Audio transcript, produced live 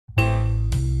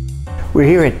We're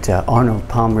here at Arnold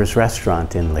Palmer's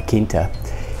restaurant in La Quinta.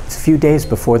 It's a few days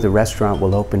before the restaurant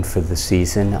will open for the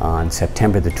season on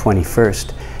September the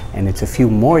 21st, and it's a few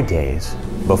more days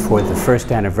before the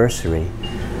first anniversary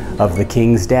of the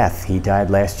King's death. He died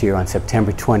last year on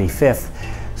September 25th.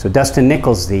 So Dustin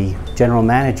Nichols, the general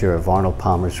manager of Arnold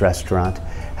Palmer's restaurant,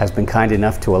 has been kind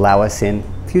enough to allow us in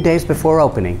a few days before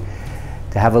opening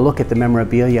to have a look at the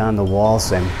memorabilia on the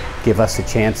walls and give us a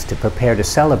chance to prepare to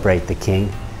celebrate the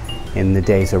King in the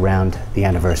days around the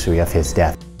anniversary of his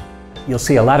death. You'll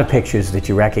see a lot of pictures that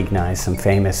you recognize, some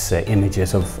famous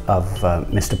images of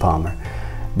Mr. Palmer,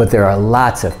 but there are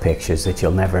lots of pictures that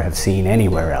you'll never have seen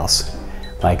anywhere else,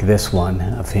 like this one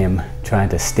of him trying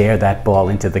to stare that ball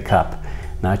into the cup.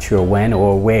 Not sure when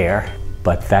or where,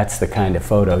 but that's the kind of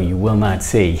photo you will not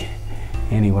see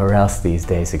anywhere else these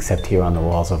days except here on the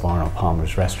walls of Arnold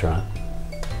Palmer's restaurant.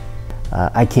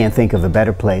 I can't think of a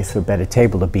better place or better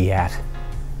table to be at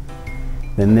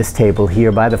than this table here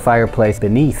by the fireplace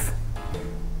beneath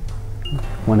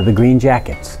one of the green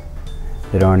jackets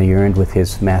that Arnie earned with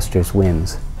his master's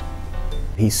wins.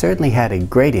 He certainly had a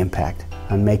great impact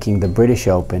on making the British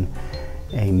Open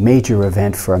a major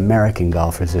event for American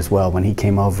golfers as well when he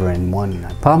came over and won.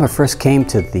 Palmer first came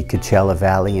to the Coachella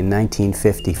Valley in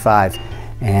 1955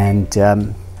 and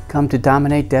come to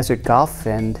dominate desert golf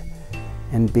and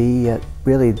be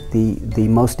really the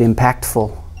most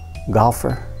impactful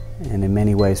golfer and in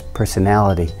many ways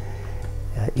personality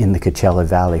in the Coachella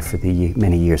Valley for the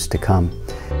many years to come.